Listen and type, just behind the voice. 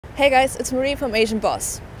Hey guys, it's Marie from Asian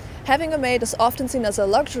Boss. Having a maid is often seen as a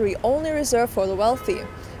luxury only reserved for the wealthy.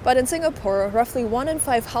 But in Singapore, roughly 1 in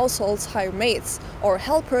 5 households hire maids, or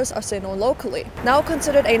helpers as they're known locally. Now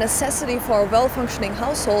considered a necessity for a well-functioning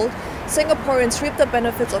household, Singaporeans reap the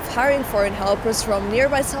benefits of hiring foreign helpers from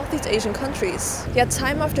nearby Southeast Asian countries. Yet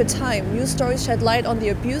time after time, news stories shed light on the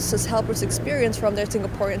abuses helpers experience from their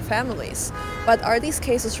Singaporean families. But are these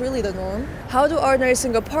cases really the norm? How do ordinary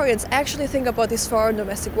Singaporeans actually think about these foreign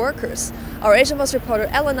domestic workers? Our Asian Boss reporter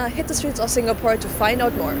Elena hit the streets of Singapore to find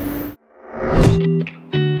out more.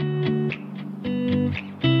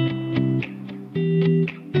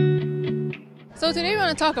 So today we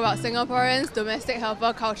want to talk about Singaporeans' domestic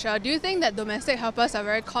helper culture. Do you think that domestic helpers are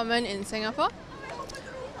very common in Singapore?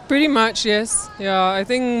 Pretty much, yes. Yeah, I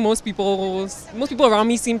think most people around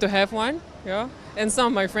me seem to have one. Yeah, and some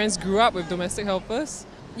of my friends grew up with domestic helpers.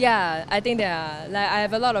 Yeah, I think there are. Like, I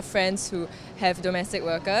have a lot of friends who have domestic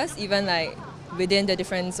workers, even like within the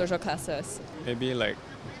different social classes. Maybe like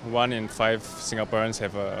 1 in 5 Singaporeans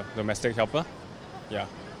have a domestic helper. Yeah.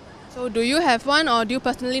 So do you have one, or do you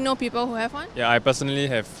personally know people who have one? Yeah, I personally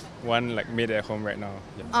have one like maid at home right now.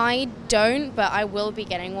 Yeah. I don't, but I will be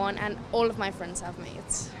getting one, and all of my friends have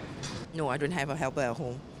maids. No, I don't have a helper at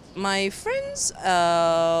home. My friends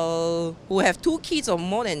who have 2 kids or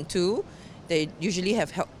more than 2, they usually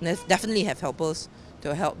definitely have helpers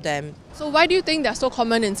to help them. So why do you think they're so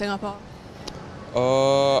common in Singapore?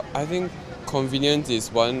 I think convenience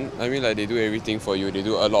is one. I mean, like, they do everything for you. They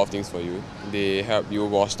do a lot of things for you. They help you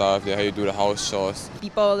wash stuff. They help you do the house chores.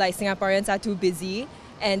 People like Singaporeans are too busy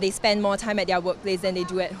and they spend more time at their workplace than they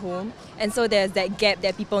do at home. And so there's that gap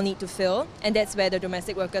that people need to fill, and that's where the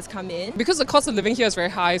domestic workers come in. Because the cost of living here is very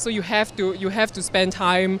high, so you have to spend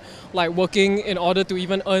time like working in order to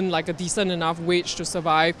even earn like a decent enough wage to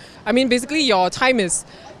survive. I mean, basically your time is,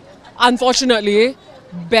 unfortunately,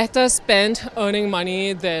 better spent earning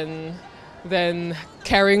money than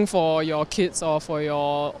caring for your kids or for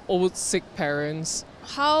your old sick parents.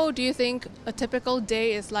 How do you think a typical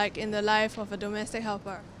day is like in the life of a domestic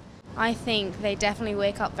helper? I think they definitely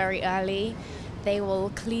wake up very early. They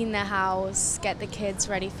will clean their house, get the kids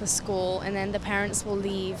ready for school, and then the parents will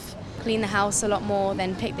leave, clean the house a lot more,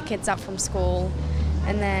 then pick the kids up from school,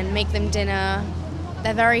 and then make them dinner.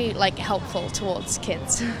 They're very helpful towards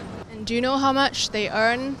kids. And do you know how much they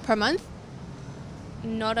earn per month?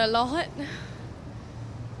 Not a lot.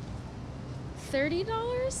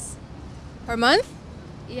 $30? Per month?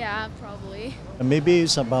 Yeah, probably. Maybe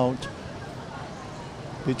it's about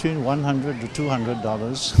between $100 to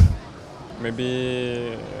 $200.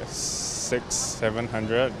 Maybe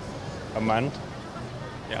 600-700 a month.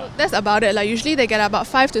 Yeah. So that's about it. Like usually they get about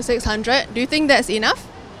 500 to 600. Do you think that's enough?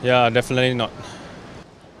 Yeah, definitely not.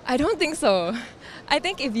 I don't think so. I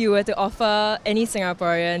think if you were to offer any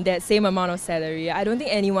Singaporean that same amount of salary, I don't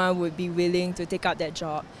think anyone would be willing to take up that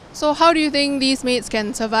job. So how do you think these maids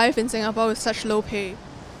can survive in Singapore with such low pay?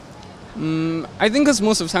 I think because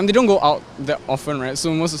most of the time they don't go out that often, right?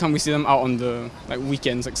 So most of the time we see them out on the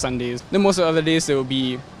weekends, like Sundays. Then most of the other days they will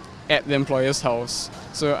be at the employer's house.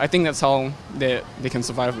 So I think that's how they can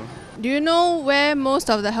survive. Do you know where most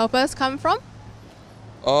of the helpers come from?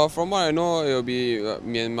 From what I know, it will be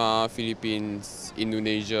Myanmar, Philippines,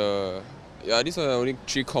 Indonesia. Yeah, these are the only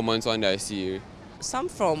 3 common ones that I see. Some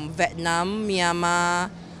from Vietnam, Myanmar,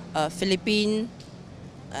 Philippines,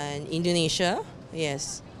 and Indonesia.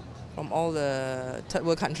 Yes, from all the third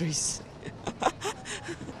world countries.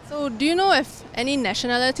 So do you know if any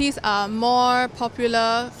nationalities are more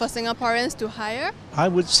popular for Singaporeans to hire? I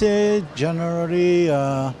would say generally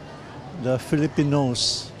the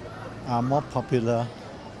Filipinos are more popular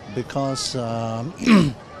because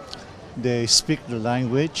they speak the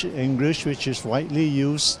language, English, which is widely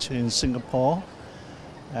used in Singapore,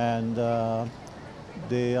 and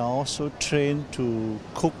they are also trained to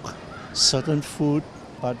cook certain food.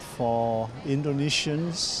 But for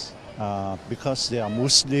Indonesians, because they are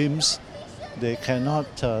Muslims, they cannot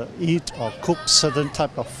eat or cook certain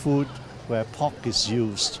type of food where pork is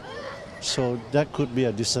used. So that could be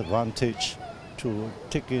a disadvantage to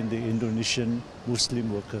take in the Indonesian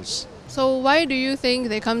Muslim workers. So why do you think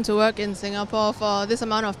they come to work in Singapore for this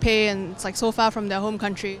amount of pay and it's so far from their home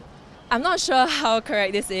country? I'm not sure how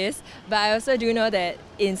correct this is, but I also do know that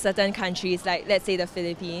in certain countries, like let's say the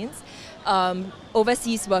Philippines,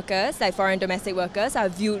 overseas workers, like foreign domestic workers, are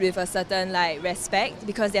viewed with a certain respect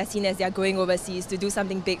because they're seen as they're going overseas to do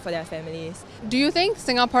something big for their families. Do you think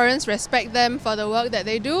Singaporeans respect them for the work that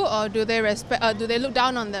they do, or do they look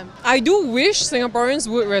down on them? I do wish Singaporeans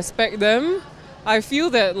would respect them. I feel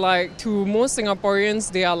that to most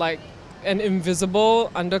Singaporeans they are like an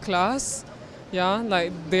invisible underclass. Yeah,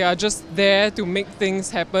 like they are just there to make things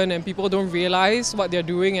happen, and people don't realize what they're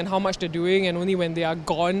doing and how much they're doing, and only when they are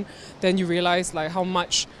gone, then you realize like how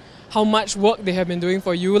much work they have been doing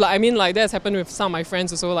for you. Like I mean, like that's happened with some of my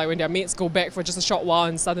friends also. Like when their mates go back for just a short while,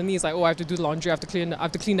 and suddenly it's like, oh, I have to do the laundry, I have to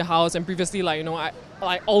clean the house, and previously, like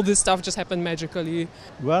like all this stuff just happened magically.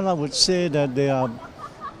 Well, I would say that they are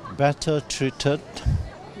better treated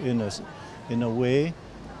in a way,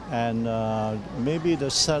 and maybe the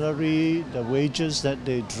salary, the wages that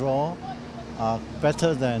they draw are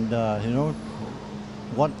better than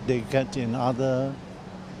what they get in other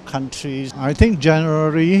countries. I think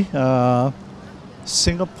generally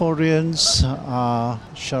Singaporeans are,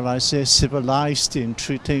 shall I say, civilized in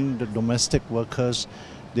treating the domestic workers.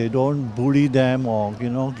 They don't bully them or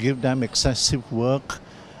give them excessive work.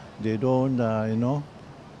 They don't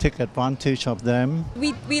take advantage of them.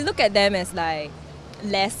 We look at them as like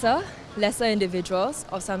lesser individuals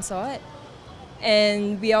of some sort,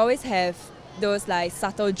 and we always have those like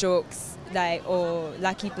subtle jokes like, oh,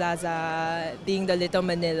 Lucky Plaza being the Little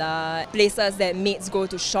Manila, places that maids go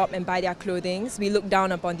to shop and buy their clothing. We look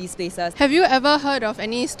down upon these places. Have you ever heard of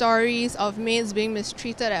any stories of maids being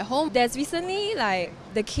mistreated at home? There's recently like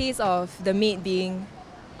the case of the maid being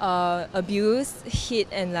abused, hit,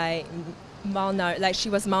 and like she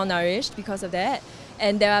was malnourished because of that.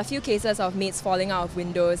 And there are a few cases of maids falling out of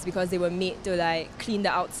windows because they were made to like clean the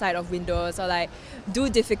outside of windows or like do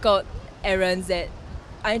difficult errands that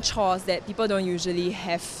aren't chores that people don't usually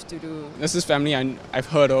have to do. There's this family I've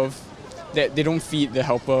heard of that they don't feed the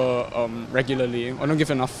helper regularly or don't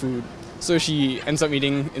give enough food. So she ends up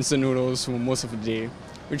eating instant noodles for most of the day,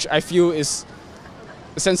 which I feel is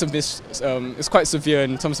a sense of this is quite severe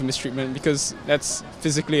in terms of mistreatment because that's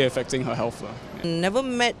physically affecting her health. Never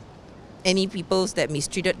met any people that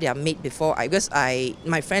mistreated their maid before. Because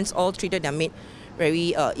my friends all treated their maid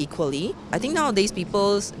very equally. I think nowadays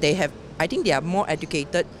I think they are more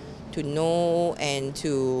educated to know and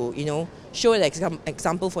to show an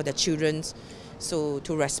example for their children, so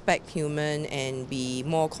to respect human and be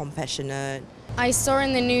more compassionate. I saw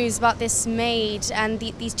in the news about this maid and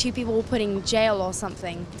these two people were put in jail or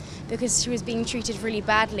something because she was being treated really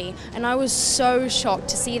badly, and I was so shocked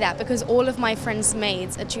to see that because all of my friends'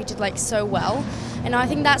 maids are treated like so well, and I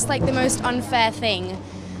think that's like the most unfair thing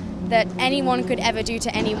that anyone could ever do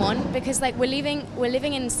to anyone, because like we're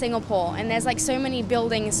living in Singapore and there's like so many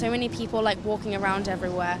buildings, so many people like walking around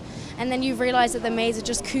everywhere, and then you realize that the maids are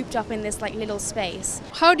just cooped up in this like little space.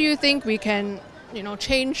 How do you think we can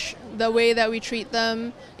change the way that we treat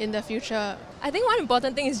them in the future? I think one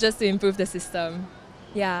important thing is just to improve the system.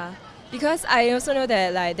 Yeah, because I also know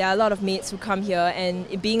that like there are a lot of maids who come here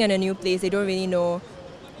and being in a new place, they don't really know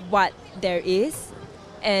what there is.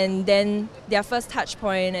 And then their first touch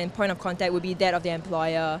point and point of contact would be that of their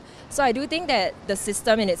employer. So I do think that the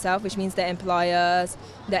system in itself, which means the employers,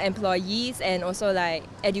 the employees, and also like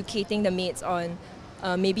educating the maids on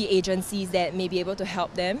maybe agencies that may be able to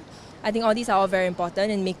help them, I think all these are all very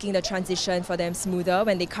important in making the transition for them smoother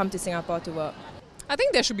when they come to Singapore to work. I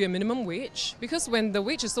think there should be a minimum wage, because when the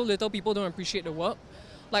wage is so little, people don't appreciate the work.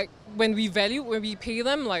 Like when we pay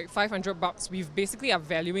them like $500, we basically are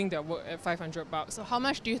valuing their work at $500. So how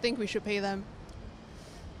much do you think we should pay them?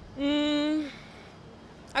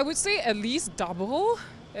 I would say at least double,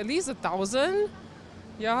 at least 1,000.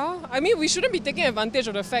 Yeah, I mean we shouldn't be taking advantage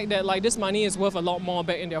of the fact that like this money is worth a lot more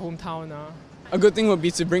back in their hometown. A good thing would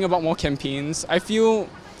be to bring about more campaigns. I feel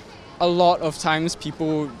a lot of times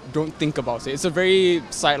people don't think about it. It's a very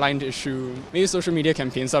sidelined issue. Maybe social media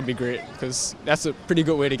campaigns would be great because that's a pretty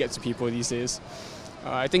good way to get to people these days.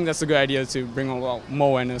 I think that's a good idea to bring about more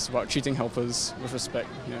awareness about treating helpers with respect.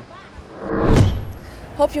 Yeah.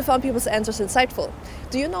 Hope you found people's answers insightful.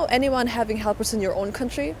 Do you know anyone having helpers in your own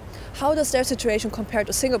country? How does their situation compare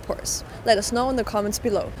to Singapore's? Let us know in the comments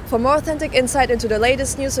below. For more authentic insight into the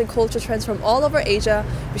latest news and culture trends from all over Asia,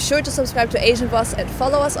 be sure to subscribe to Asian Boss and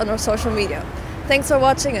follow us on our social media. Thanks for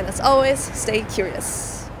watching, and as always, stay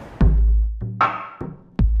curious.